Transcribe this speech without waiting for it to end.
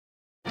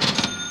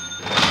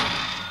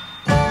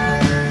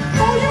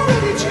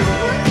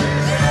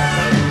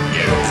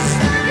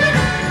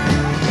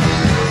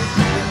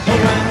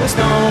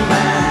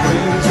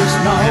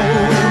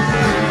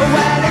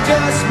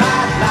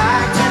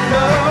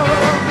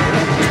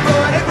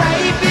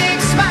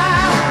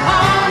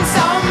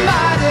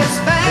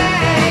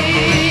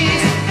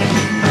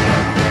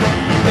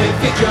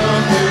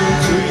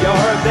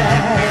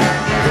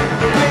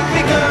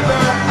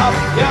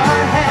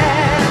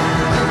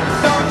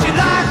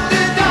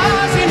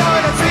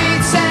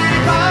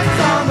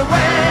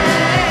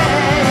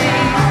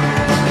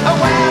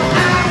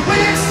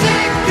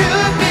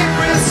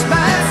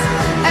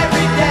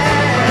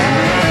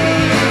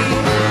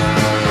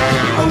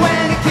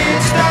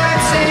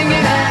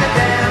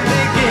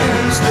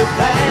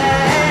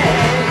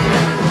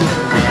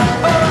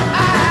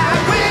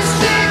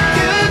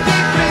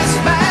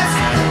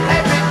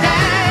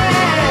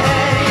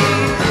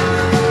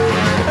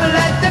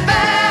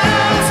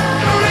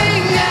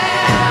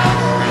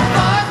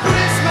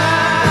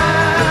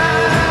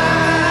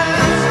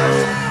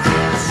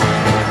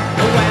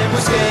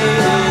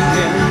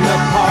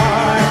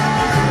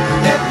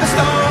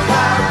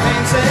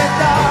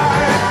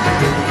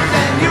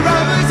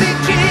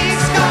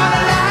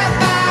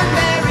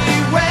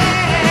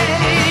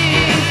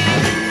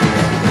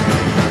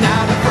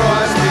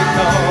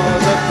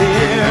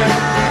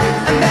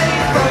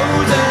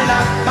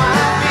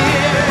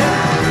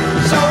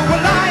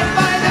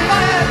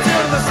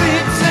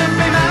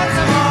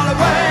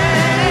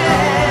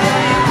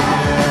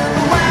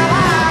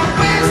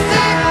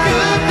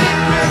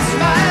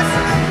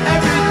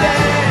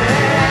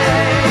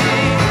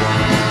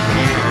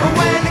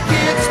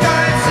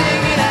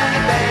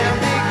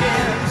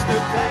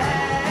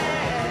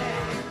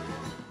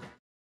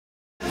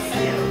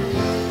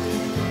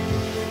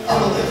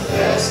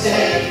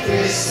day,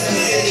 Christmas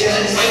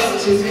BHS come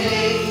to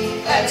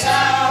me, a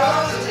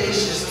tower of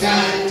delicious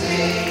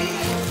candy.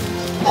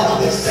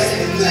 On the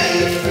second day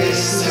of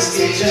Christmas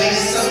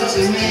BHS come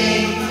to me,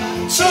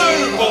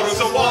 2 bottles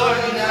of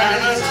wine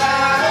and a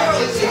tower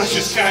of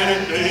delicious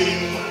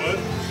candy.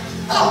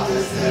 On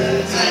the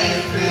third day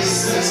of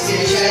Christmas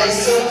BHS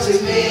come to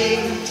me,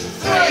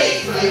 3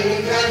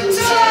 flaming candles,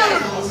 2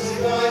 bottles of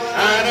wine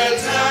and a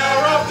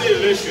tower of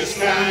delicious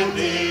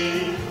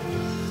candy.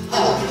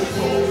 On the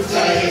fourth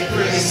day of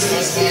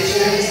Christmas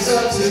BHS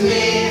come to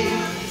me,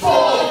 4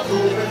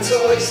 corporate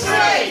toys,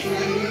 3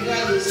 flaming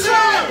candles, 2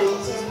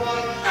 bottles of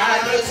wine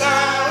And a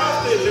tower of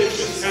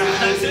delicious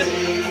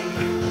candy.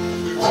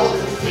 On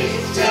the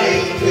fifth day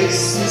of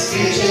Christmas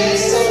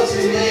BHS come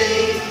to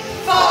me,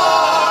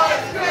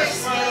 5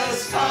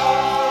 Christmas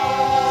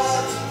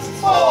cards,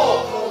 4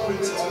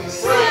 corporate toys,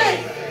 3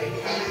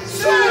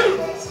 2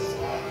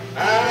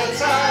 and a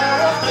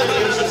tower of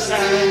delicious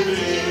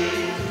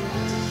candy.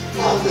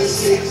 On the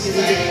sixth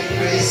day of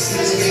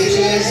Christmas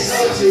BHS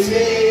come to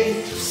me,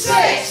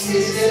 6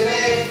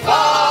 Disneyland,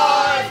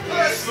 5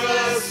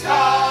 Christmas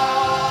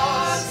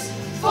cards,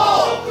 4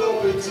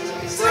 corporate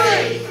toys,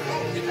 3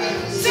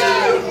 2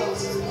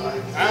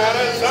 And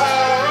a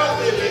tower of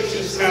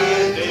delicious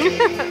candy.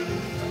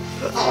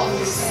 On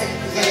the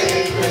seventh day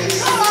of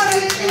Christmas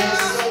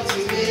BHS come to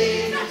me,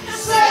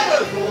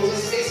 7 balls of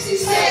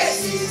 66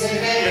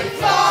 Disneyland,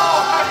 5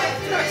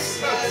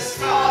 Christmas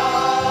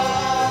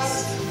cards,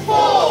 4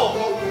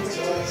 corporate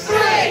toys, 3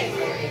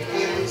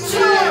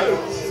 2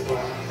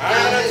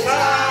 And a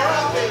tower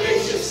of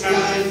delicious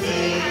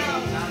candy.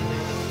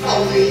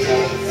 On the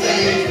 8th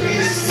day of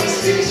Christmas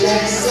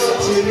BHS come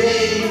to me,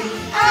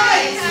 8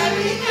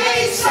 happy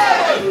days,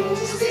 7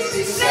 balls of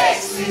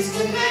 66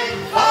 Disneyland,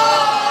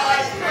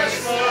 5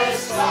 Christmas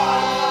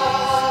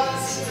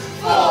cards,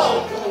 4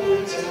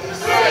 corporate toys,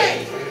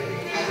 3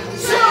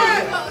 2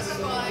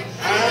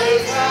 And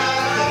a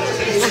tower of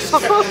delicious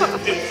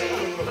candy.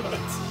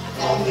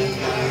 On the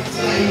 9th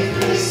day of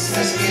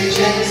Christmas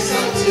BHS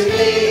come to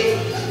me,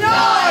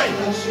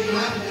 9 luxury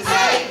hampers,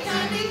 8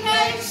 candy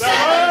canes,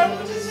 7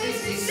 waters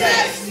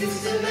 56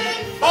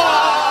 Disneyland,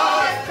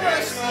 5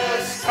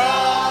 Christmas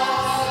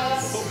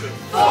cards,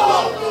 4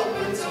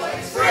 corporate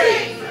toys,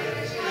 3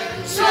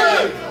 2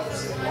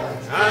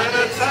 And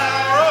a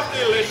tower of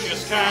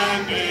delicious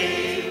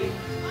candy.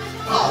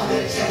 On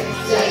the 10th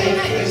day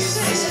of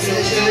Christmas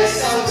BHS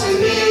come to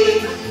me,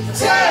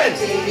 10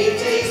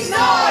 DVDs, 9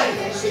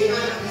 luxury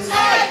hampers, 8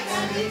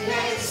 candy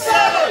canes,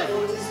 7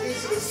 waters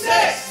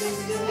 56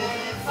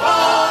 Disneyland,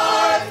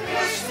 5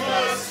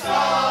 Christmas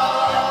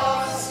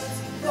cards,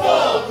 4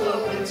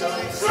 corporate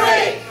toys, 3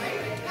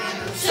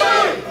 2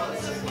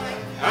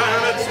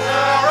 And a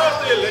tower of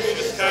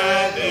delicious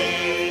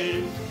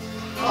candy.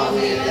 On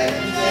the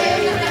 11th day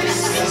of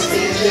Christmas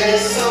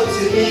BHS come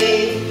to me,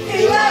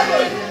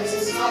 11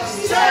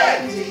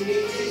 10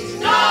 DVDs,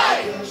 9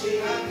 luxury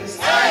hampers,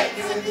 8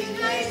 candy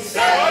canes,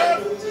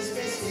 7 waters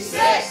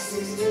 56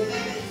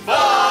 Disneyland,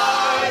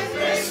 5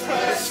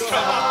 Christmas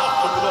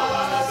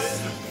cards,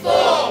 4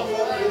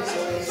 corporate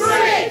toys,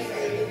 3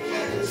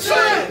 2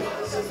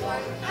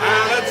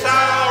 And a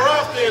tower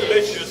of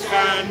delicious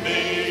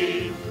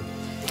candy.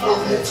 On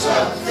the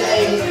 12th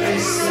day of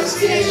Christmas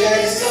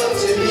BHS come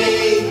to me,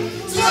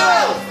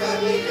 12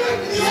 family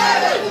crackers,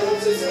 11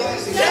 waters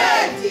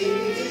 10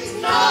 DVDs,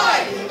 9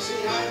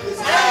 luxury hampers,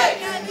 8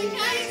 candy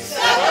canes,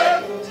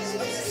 7 waters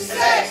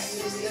 56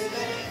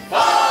 Disneyland,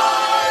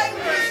 5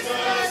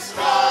 Christmas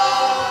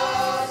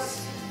cards,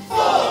 4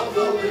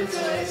 corporate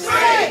toys, 3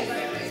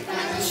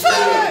 2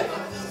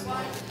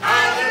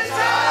 And a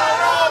tower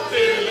of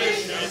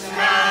delicious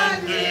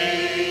candy.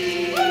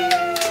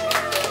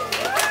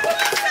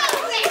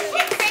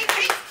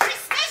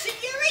 Christmas and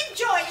you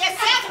enjoy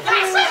yourself,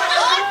 that's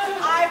all.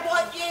 I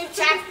want you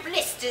to have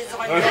blisters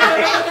on your neck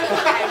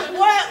and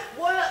work,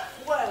 work,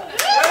 work.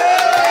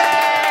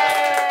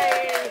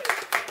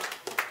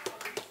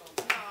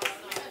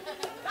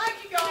 Thank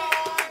you,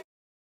 guys.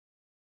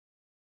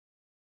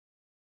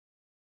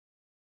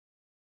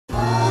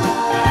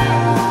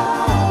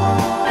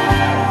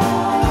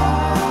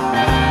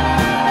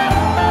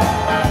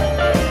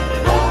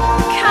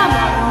 Come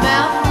on,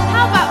 Mel.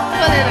 How about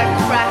pulling a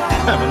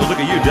cracker? But look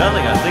at you,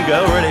 darling. I think I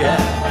already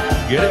have.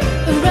 Get it?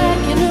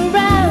 Rocking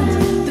around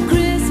the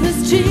Christmas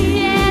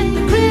tree at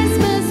the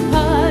Christmas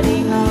party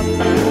hop.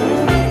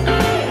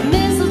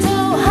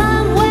 Mistletoe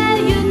hung where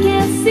you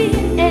can see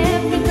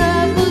every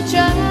couple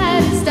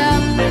try to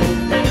stop.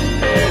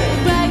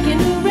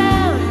 Rocking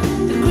around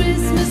the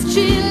Christmas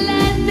tree,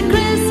 let the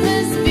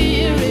Christmas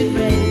spirit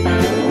reign.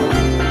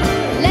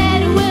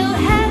 Later we'll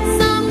have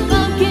some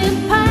pumpkin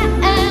pie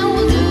and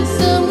we'll do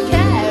some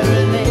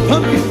caroling.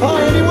 Pumpkin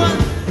pie, anyone?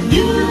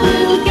 You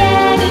will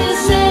get a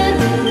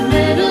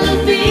sentimental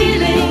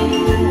feeling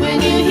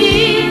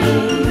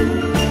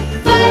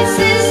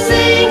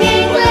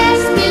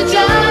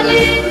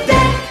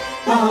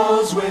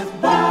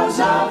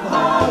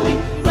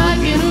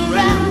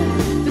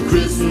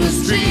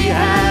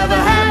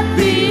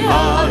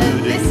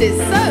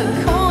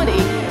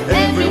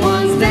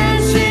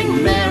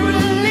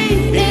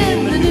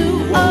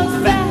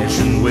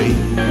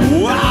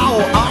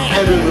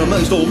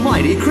most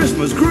almighty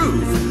Christmas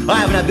groove. I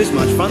haven't had this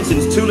much fun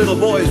since Two Little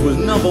Boys was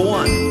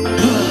 #1.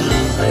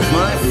 If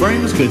my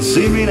friends could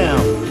see me now,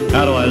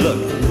 how do I look?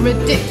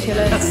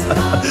 Ridiculous.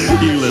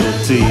 You little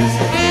tease.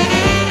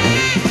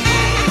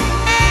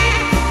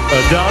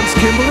 A dance,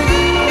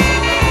 Kimberly?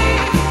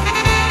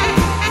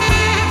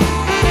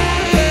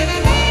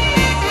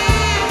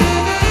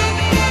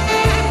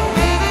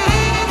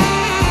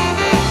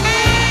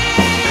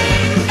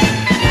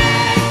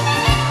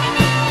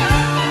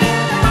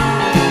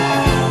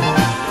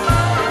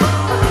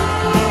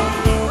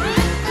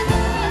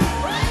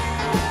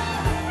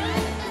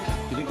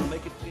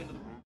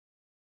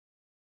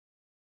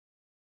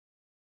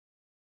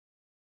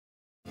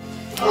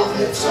 On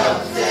the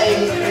 12th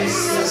day,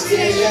 Christmas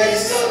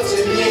BHS sold to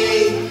me.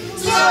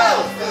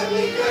 12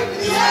 family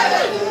crackers,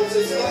 7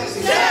 daughters, boys,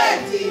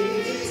 10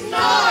 DVDs,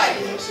 9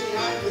 luxury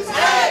hampers, 8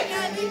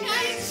 candy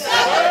canes,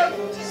 7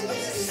 daughters,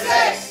 boys,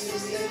 6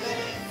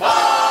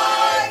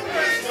 5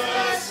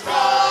 Christmas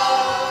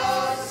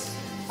cards,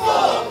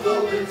 4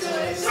 golden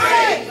toys,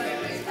 3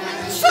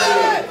 2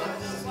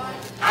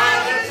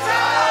 and a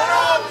tower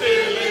of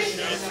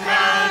delicious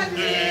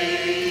candy.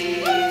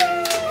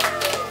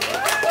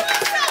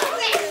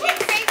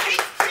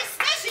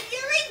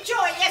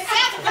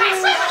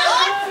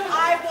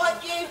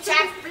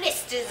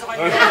 Blisters on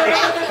your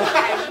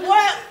and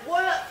work.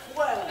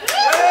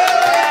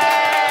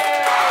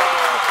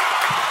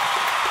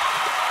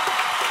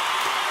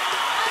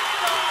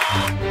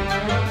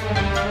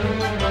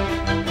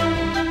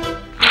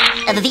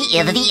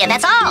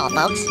 That's all,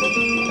 folks.